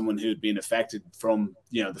look like someone who'd been affected from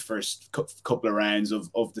the first couple of rounds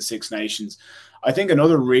of the Six Nations. I think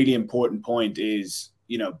another really important point is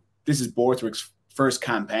this is Borthwick's first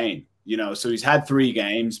campaign. So he's had 3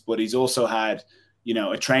 games, but he's also had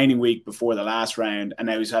a training week before the last round, and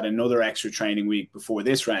now he's had another extra training week before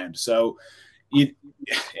this round. So, in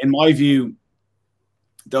my view,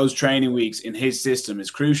 those training weeks in his system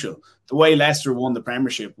is crucial. The way Leicester won the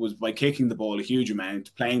Premiership was by kicking the ball a huge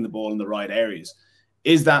amount, playing the ball in the right areas.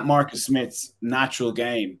 Is that Marcus Smith's natural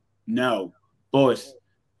game? No. But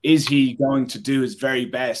is he going to do his very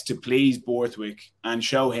best to please Borthwick and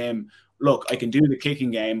show him, look, I can do the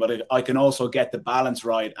kicking game, but I can also get the balance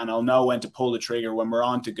right, and I'll know when to pull the trigger when we're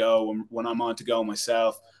on to go, when I'm on to go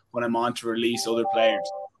myself, when I'm on to release other players.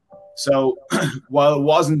 So while it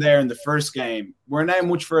wasn't there in the first game, we're now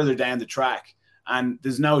much further down the track, and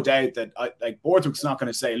there's no doubt that Borthwick's not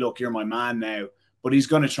going to say, look, you're my man now, but he's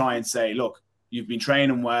going to try and say, look, you've been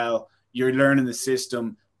training well, you're learning the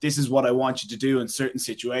system, this is what I want you to do in certain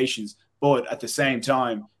situations, but at the same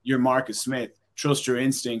time, you're Marcus Smith. Trust your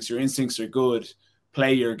instincts are good,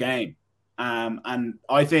 play your game. And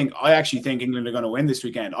I actually think England are going to win this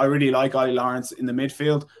weekend. I really like Ollie Lawrence in the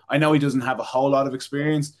midfield. I know he doesn't have a whole lot of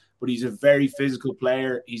experience, but he's a very physical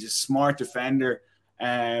player. He's a smart defender.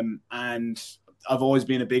 And I've always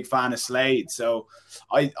been a big fan of Slade. So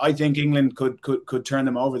I think England could turn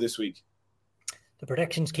them over this week. The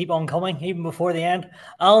predictions keep on coming, even before the end.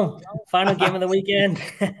 Alan, final game of the weekend.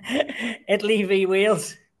 Italy v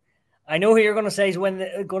Wales. I know who you're going to say is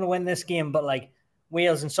going to win this game, but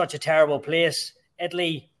Wales in such a terrible place.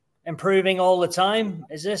 Italy improving all the time.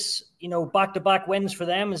 Is this, back-to-back wins for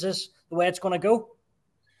them? Is this the way it's going to go?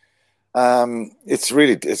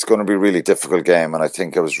 It's going to be a really difficult game, and I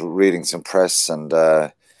think I was reading some press and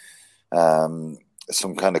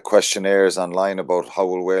some kind of questionnaires online about how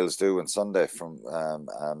will Wales do on Sunday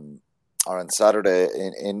or on Saturday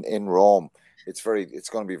in Rome. It's going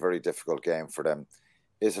to be a very difficult game for them.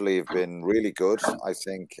 Italy have been really good. I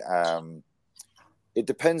think it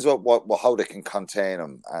depends how they can contain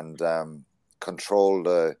them and control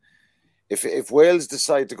the. If Wales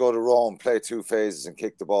decide to go to Rome, play 2 phases and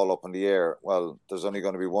kick the ball up in the air, well, there's only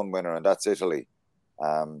going to be one winner, and that's Italy.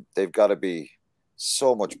 They've got to be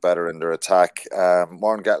so much better in their attack.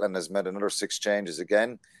 Warren Gatland has made another 6 changes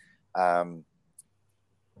again. I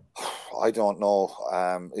don't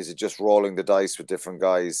know. Is it just rolling the dice with different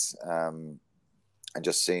guys? And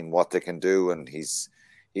just seeing what they can do. And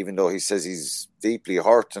even though he says he's deeply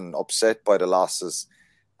hurt and upset by the losses,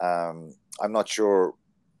 I'm not sure,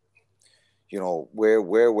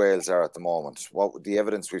 where Wales are at the moment. What the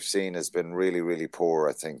evidence we've seen has been really, really poor.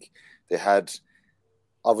 I think they had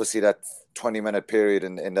obviously that 20-minute period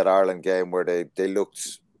in that Ireland game where they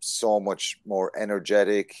looked so much more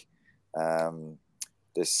energetic.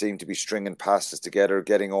 They seemed to be stringing passes together,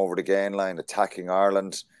 getting over the gain line, attacking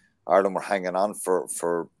Ireland. Ireland were hanging on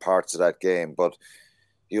for parts of that game. But,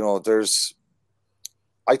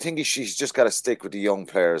 I think he's just got to stick with the young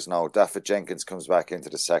players now. Daffyd Jenkins comes back into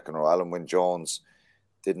the second row. Alan Wynne-Jones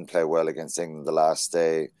didn't play well against England the last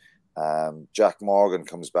day. Jack Morgan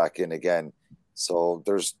comes back in again. So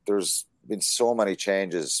there's been so many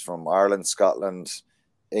changes from Ireland, Scotland,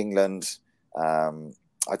 England.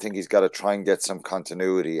 I think he's got to try and get some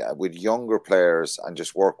continuity with younger players and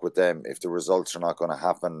just work with them. If the results are not going to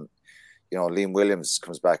happen, Liam Williams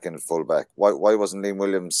comes back in at fullback. Why wasn't Liam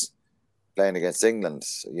Williams playing against England?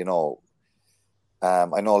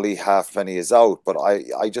 I know Lee Halfpenny is out, but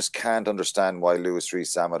I just can't understand why Louis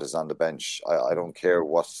Rees-Zammit is on the bench. I don't care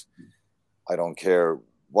what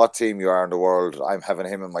team you are in the world. I'm having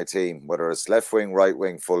him in my team, whether it's left wing, right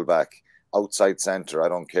wing, fullback, outside centre. I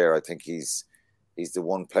don't care. I think he's the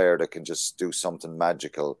one player that can just do something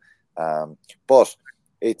magical. But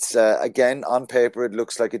it's again, on paper, it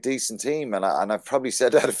looks like a decent team, and I've probably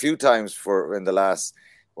said that a few times in the last.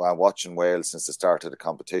 Watching Wales since the start of the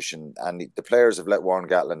competition, and the players have let Warren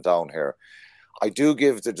Gatland down here. I do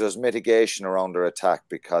give that there's mitigation around their attack,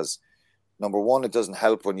 because number one, it doesn't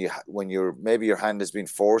help when maybe your hand has been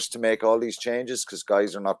forced to make all these changes because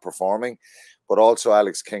guys are not performing. But also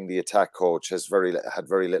Alex King, the attack coach, had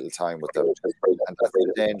very little time with them, and that's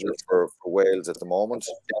a danger for Wales at the moment.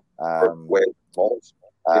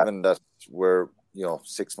 Given that we're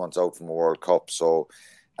 6 months out from a World Cup, so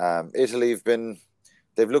Italy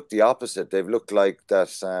they've looked the opposite. They've looked like that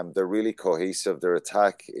they're really cohesive. Their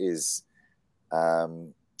attack is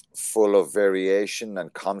full of variation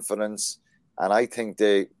and confidence. And I think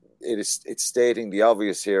it's stating the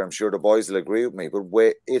obvious here. I'm sure the boys will agree with me, but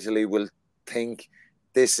Italy will think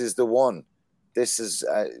this is the one. This is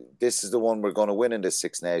the one we're going to win in the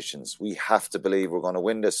Six Nations. We have to believe we're going to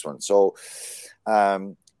win this one. So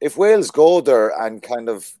if Wales go there and kind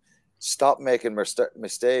of stop making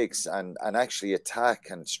mistakes and actually attack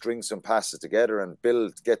and string some passes together and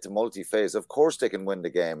get to multi-phase, of course they can win the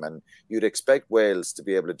game, and you'd expect Wales to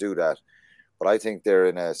be able to do that. But I think they're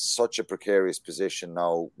in such a precarious position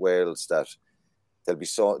now, Wales, that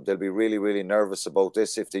they'll be really, really nervous about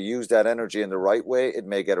this. If they use that energy in the right way, it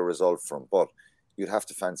may get a result from. But you'd have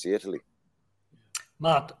to fancy Italy.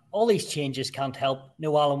 Matt, all these changes can't help.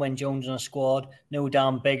 No Alan Wynne-Jones in a squad, no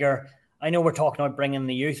Dan Biggar. I know we're talking about bringing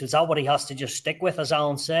the youth. Is that what he has to just stick with, as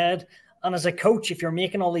Alan said? And as a coach, if you're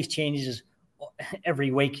making all these changes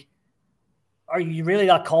every week, are you really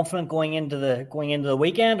that confident going into the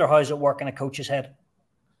weekend, or how does it work in a coach's head?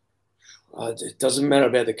 It doesn't matter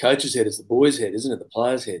about the coach's head; it's the boys' head, isn't it? The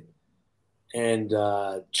players' head. And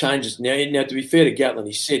changes now. To be fair to Gatland,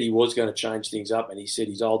 he said he was going to change things up, and he said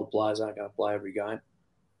his older players aren't going to play every game.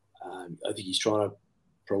 I think he's trying to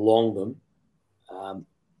prolong them.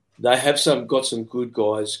 They have got some good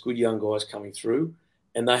guys, good young guys coming through,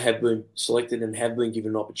 and they have been selected and have been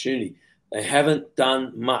given an opportunity. They haven't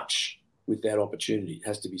done much with that opportunity, it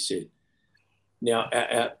has to be said. Now,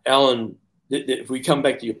 Alan, if we come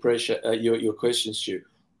back to your question, Stu,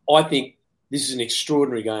 I think this is an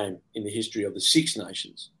extraordinary game in the history of the Six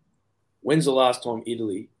Nations. When's the last time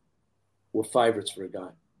Italy were favourites for a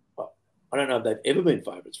game? I don't know if they've ever been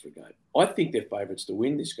favourites for a game. I think they're favourites to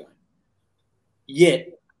win this game.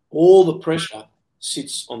 Yet, all the pressure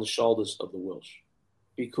sits on the shoulders of the Welsh,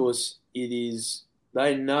 because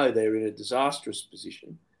they know they're in a disastrous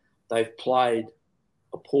position. They've played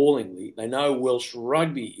appallingly. They know Welsh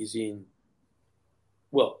rugby is in,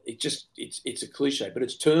 well, it's a cliche, but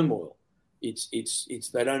it's turmoil. It's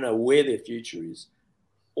they don't know where their future is.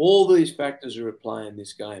 All these factors are at play in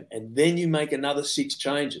this game. And then you make another 6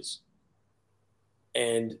 changes.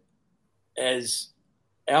 And as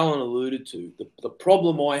Alan alluded to, the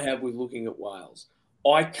problem I have with looking at Wales,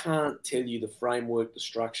 I can't tell you the framework, the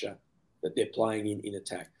structure that they're playing in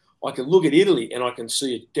attack. I can look at Italy and I can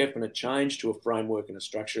see a definite change to a framework and a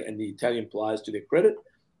structure, and the Italian players, to their credit,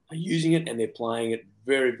 are using it and they're playing it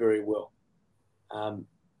very, very well.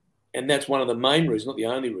 And that's one of the main reasons, not the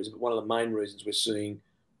only reason, but one of the main reasons we're seeing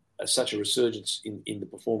such a resurgence in the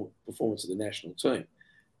performance of the national team.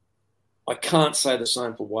 I can't say the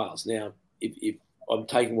same for Wales. Now, if I'm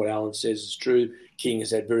taking what Alan says is true, King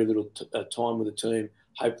has had very little time with the team.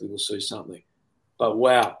 Hopefully we'll see something. But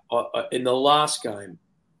wow, in the last game,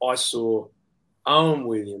 I saw Owen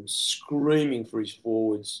Williams screaming for his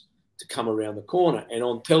forwards to come around the corner. And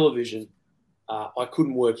on television, I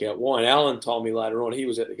couldn't work out why. And Alan told me later on, he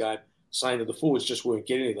was at the game, saying that the forwards just weren't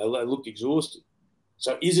getting it. They looked exhausted.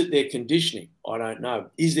 So is it their conditioning? I don't know.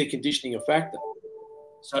 Is their conditioning a factor?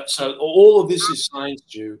 So all of this is saying,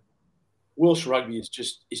 Stu, Welsh rugby is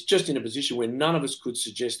just in a position where none of us could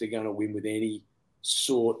suggest they're going to win with any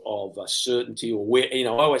sort of certainty, or where, I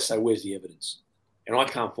always say, where's the evidence? And I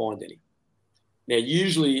can't find any. Now,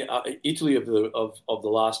 usually Italy of the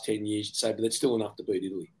last 10 years, you'd say, but that's still enough to beat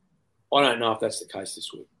Italy. I don't know if that's the case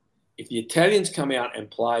this week. If the Italians come out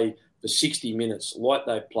and play for 60 minutes like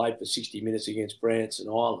they played for 60 minutes against France and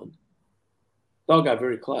Ireland, they'll go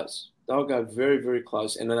very close. They'll go very, very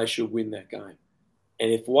close, and then they should win that game.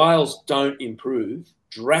 And if Wales don't improve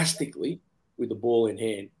drastically with the ball in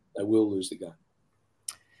hand, they will lose the game.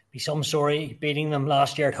 Be some story beating them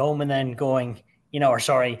last year at home and then going,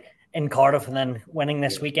 in Cardiff and then winning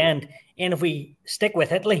this weekend. And if we stick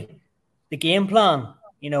with Italy, the game plan,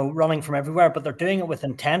 running from everywhere, but they're doing it with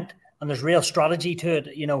intent and there's real strategy to it.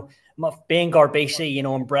 Being Garbisi,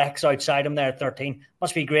 and Breck's outside him there at 13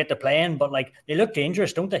 must be great to play in, but they look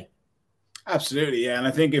dangerous, don't they? Absolutely, yeah. And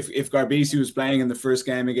I think if Garbisi was playing in the first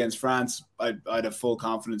game against France, I'd have full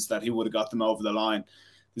confidence that he would have got them over the line.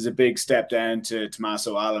 There's a big step down to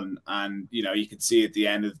Tommaso Allan, and you could see at the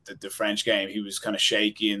end of the French game he was kind of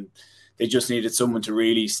shaky, and they just needed someone to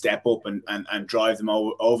really step up and drive them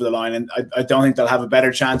over the line. And I don't think they'll have a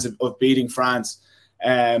better chance of beating France.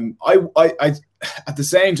 I at the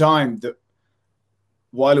same time,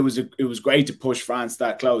 while it was great to push France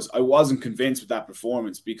that close, I wasn't convinced with that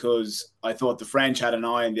performance because I thought the French had an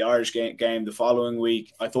eye on the Irish game the following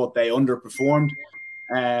week. I thought they underperformed,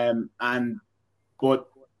 but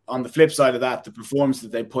on the flip side of that, the performance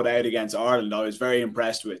that they put out against Ireland, I was very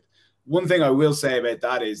impressed with. One thing I will say about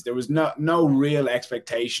that is there was no real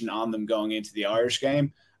expectation on them going into the Irish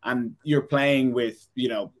game, and you're playing with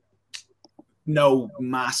no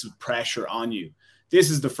massive pressure on you. This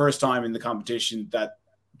is the first time in the competition that,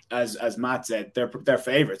 as Matt said, they're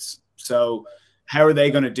favourites. So how are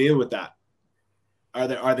they going to deal with that?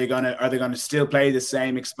 Are they going to still play the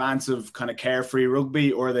same expansive kind of carefree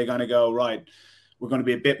rugby, or are they going to go, right, we're going to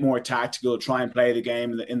be a bit more tactical, try and play the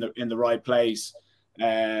game in the right place?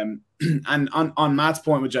 And on Matt's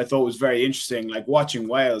point, which I thought was very interesting, like watching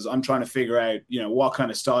Wales, I'm trying to figure out, what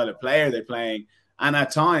kind of style of player they're playing. And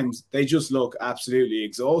at times they just look absolutely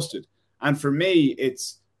exhausted. And for me,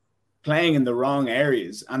 it's playing in the wrong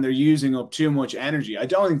areas and they're using up too much energy. I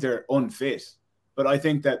don't think they're unfit, but I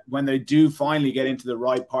think that when they do finally get into the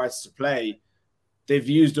right parts to play, they've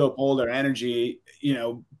used up all their energy,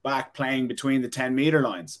 back playing between the 10-meter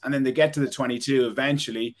lines. And then they get to the 22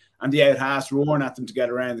 eventually, and the out-half's roaring at them to get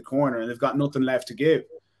around the corner, and they've got nothing left to give.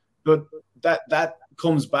 But that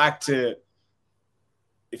comes back to,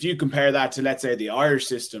 if you compare that to, let's say, the Irish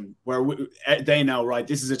system, where they know, right,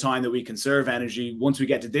 this is a time that we conserve energy. Once we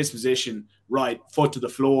get to this position, right, foot to the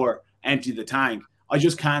floor, empty the tank. I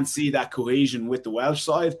just can't see that cohesion with the Welsh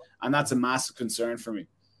side, and that's a massive concern for me.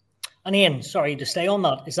 And Ian, sorry, to stay on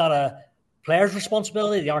that, is that a player's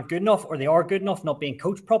responsibility? They aren't good enough, or they are good enough, not being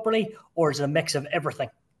coached properly, or is it a mix of everything?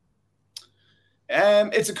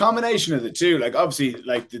 It's a combination of the two. Like, obviously,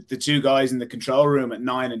 like the two guys in the control room at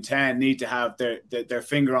 9 and 10 need to have their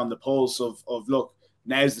finger on the pulse of look,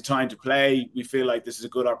 now's the time to play. We feel like this is a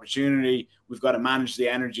good opportunity. We've got to manage the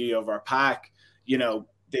energy of our pack.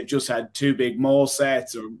 They've just had 2 big maul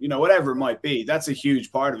sets, or whatever it might be. That's a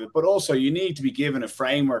huge part of it. But also, you need to be given a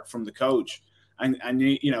framework from the coach. And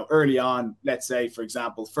early on, let's say, for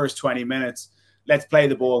example, first 20 minutes, let's play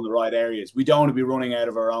the ball in the right areas. We don't want to be running out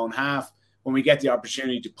of our own half. When we get the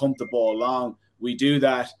opportunity to pump the ball along, we do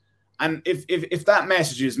that. And if that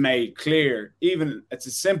message is made clear, even it's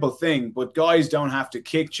a simple thing, but guys don't have to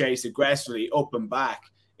kick chase aggressively up and back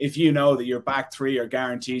if you know that your back 3 are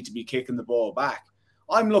guaranteed to be kicking the ball back.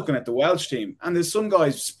 I'm looking at the Welsh team, and there's some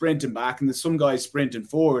guys sprinting back and there's some guys sprinting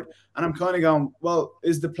forward. And I'm kind of going, well,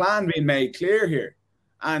 is the plan being made clear here?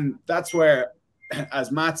 And that's where,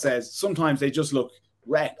 as Matt says, sometimes they just look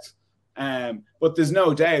wrecked. But there's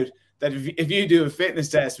no doubt that if you do a fitness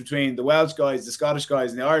test between the Welsh guys, the Scottish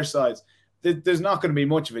guys, and the Irish sides, there's not going to be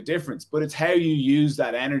much of a difference. But it's how you use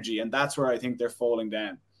that energy, and that's where I think they're falling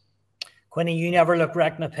down. Quinny, you never look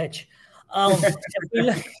wrecked in a pitch.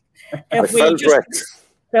 The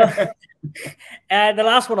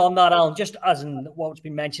last one on that, Alan, just as in what's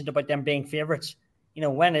been mentioned about them being favourites,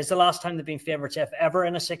 when is the last time they've been favourites, if ever,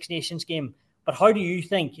 in a Six Nations game? But how do you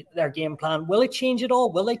think their game plan, will it change at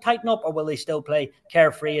all? Will they tighten up, or will they still play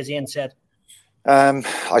carefree, as Ian said?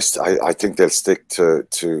 I think they'll stick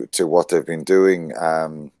to what they've been doing.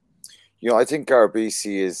 I think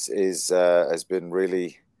Garbisi has been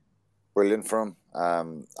really brilliant for him.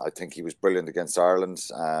 I think he was brilliant against Ireland.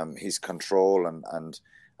 His control and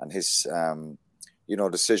his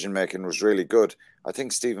decision making was really good. I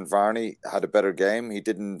think Stephen Varney had a better game. He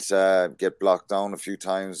didn't get blocked down a few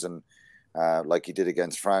times and like he did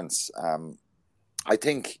against France. I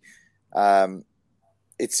think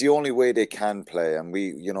it's the only way they can play. And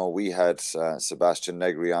we had Sebastian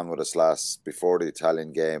Negri on with us before the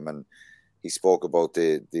Italian game, and he spoke about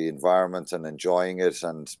the environment and enjoying it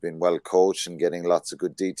and being well coached and getting lots of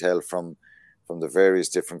good detail from the various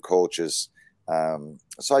different coaches.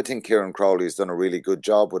 So I think Kieran Crowley has done a really good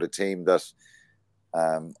job with a team that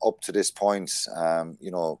up to this point,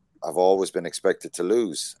 have always been expected to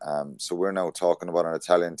lose. So we're now talking about an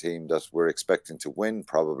Italian team that we're expecting to win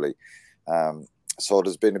probably. So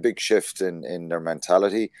there's been a big shift in their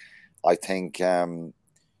mentality. I think,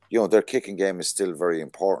 their kicking game is still very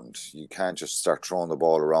important. You can't just start throwing the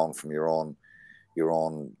ball around from your own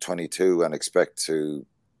 22 and expect to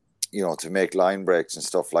make line breaks and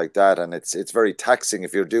stuff like that. And it's very taxing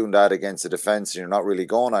if you're doing that against a defense and you're not really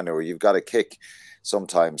going anywhere. You've got to kick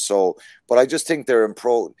sometimes. So, but I just think they're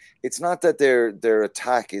it's not that their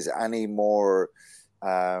attack is any more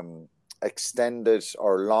extended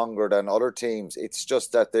or longer than other teams. It's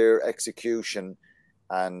just that their execution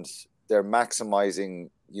and they're maximizing,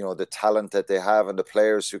 the talent that they have and the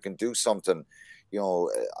players who can do something.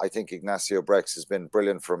 I think Ignacio Brex has been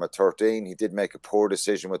brilliant from a 13. He did make a poor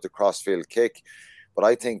decision with the crossfield kick. But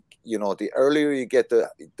I think, the earlier you get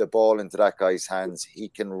the ball into that guy's hands, he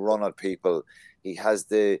can run at people. He has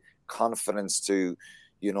the confidence to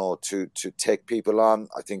take people on.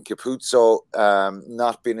 I think Capuzzo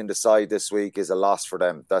not being in the side this week is a loss for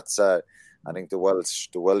them. That's I think the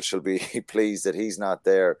Welsh will be pleased that he's not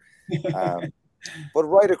there. But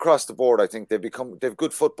right across the board, I think they've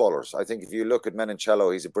good footballers. I think if you look at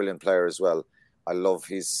Menoncello, he's a brilliant player as well. I love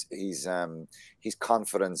his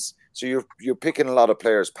confidence. So you're picking a lot of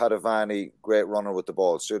players. Padovani, great runner with the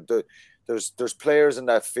ball. So there's players in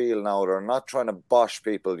that field now that are not trying to bosh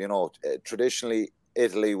people. Traditionally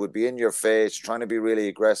Italy would be in your face, trying to be really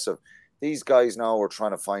aggressive. These guys now are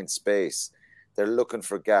trying to find space. They're looking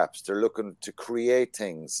for gaps. They're looking to create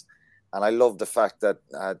things. And I love the fact that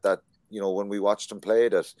when we watched them play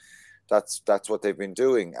that's what they've been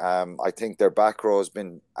doing. I think their back row has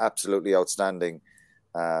been absolutely outstanding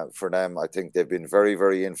for them. I think they've been very,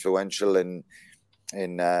 very influential in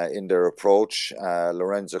their approach.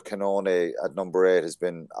 Lorenzo Canone at number 8 has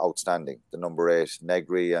been outstanding. The number 8,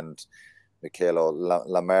 Negri, and Michelo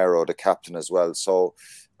Lamero, the captain as well. So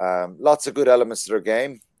lots of good elements to their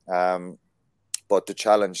game. But the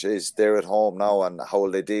challenge is they're at home now, and how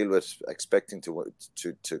will they deal with expecting to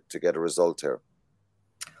get a result here?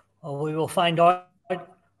 Well, we will find out.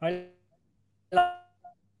 Right.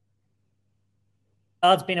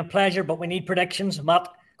 It's been a pleasure, but we need predictions. Matt,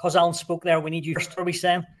 because Alan spoke there, we need you first. What are we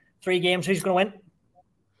saying? 3 games, who's going to win?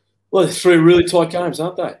 Well, there's 3 really tight games,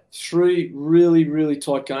 aren't they? 3 really, really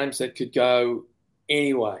tight games that could go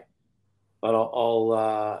anyway. But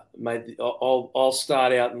I'll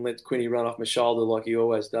start out and let Quinny run off my shoulder like he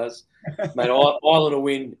always does. Mate, Ireland will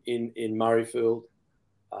win in Murrayfield,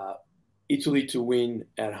 Italy to win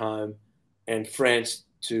at home, and France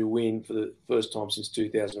to win for the first time since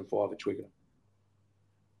 2005 at Twickenham.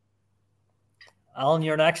 Alan,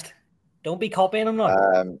 you're next. Don't be copying him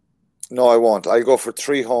now. No, I won't. I'll go for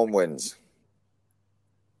 3 home wins.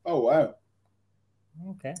 Oh, wow.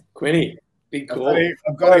 Okay. Quinny. Big call.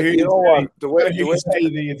 I've got to hear you what? The way that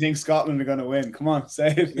you think Scotland are going to win. Come on,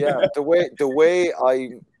 say it. Yeah, the way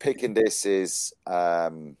I'm picking this is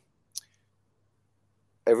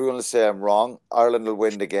everyone will say I'm wrong. Ireland will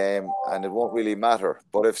win the game, and it won't really matter.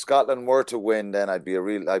 But if Scotland were to win, then I'd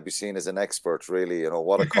be seen as an expert. Really,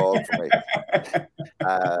 what a call for me.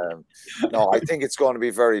 No, I think it's going to be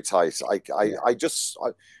very tight. The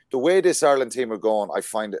way this Ireland team are going, I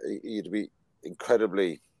find it to be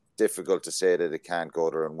incredibly difficult to say that they can't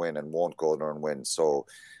go there and win and won't go there and win. So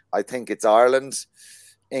I think it's Ireland,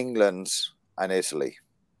 England, and Italy.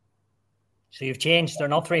 So you've changed. They're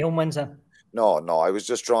not 3 home wins then? No. I was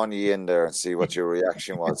just drawing you in there and see what your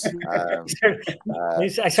reaction was. I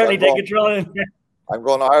certainly did get drawn in. I'm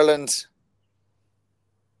going Ireland,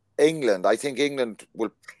 England. I think England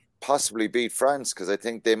will possibly beat France because I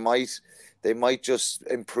think they might just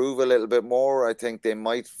improve a little bit more. I think they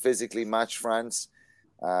might physically match France.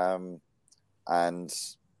 And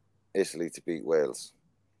Italy to beat Wales.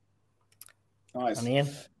 Nice. And Ian?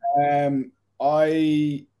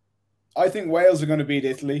 I think Wales are going to beat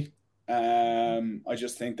Italy. I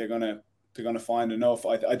just think they're going to find enough.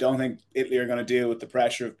 I don't think Italy are going to deal with the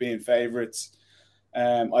pressure of being favourites.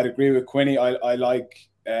 I'd agree with Quinny. I like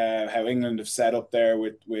how England have set up there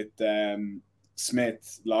with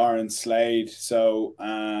Smith, Lawrence, Slade. So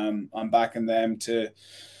I'm backing them to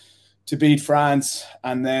beat France,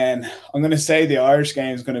 and then I'm going to say the Irish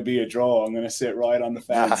game is going to be a draw. I'm going to sit right on the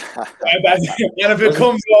fence. And if it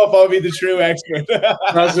comes off, I'll be the true expert.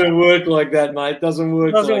 Doesn't work like that, mate. Doesn't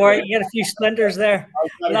work. Doesn't work. That. You get a few splinters there.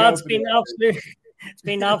 It's been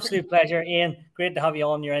an absolute pleasure, Ian. Great to have you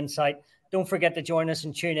on, your insight. Don't forget to join us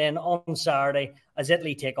and tune in on Saturday as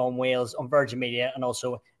Italy take on Wales on Virgin Media, and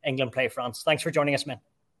also England play France. Thanks for joining us, man.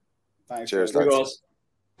 Thanks. Cheers.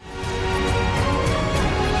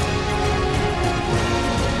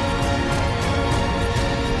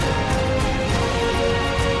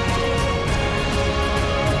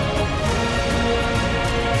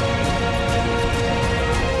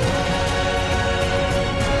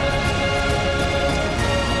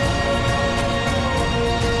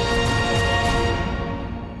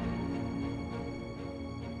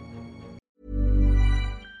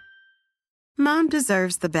 Mom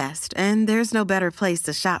deserves the best, and there's no better place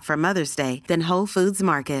to shop for Mother's Day than Whole Foods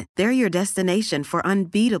Market. They're your destination for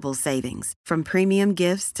unbeatable savings, from premium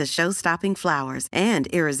gifts to show-stopping flowers and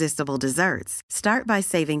irresistible desserts. Start by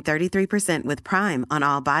saving 33% with Prime on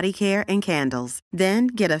all body care and candles. Then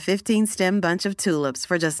get a 15-stem bunch of tulips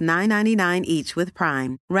for just $9.99 each with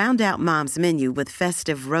Prime. Round out Mom's menu with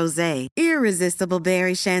festive rosé, irresistible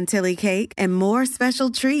berry chantilly cake, and more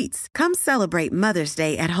special treats. Come celebrate Mother's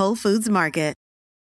Day at Whole Foods Market.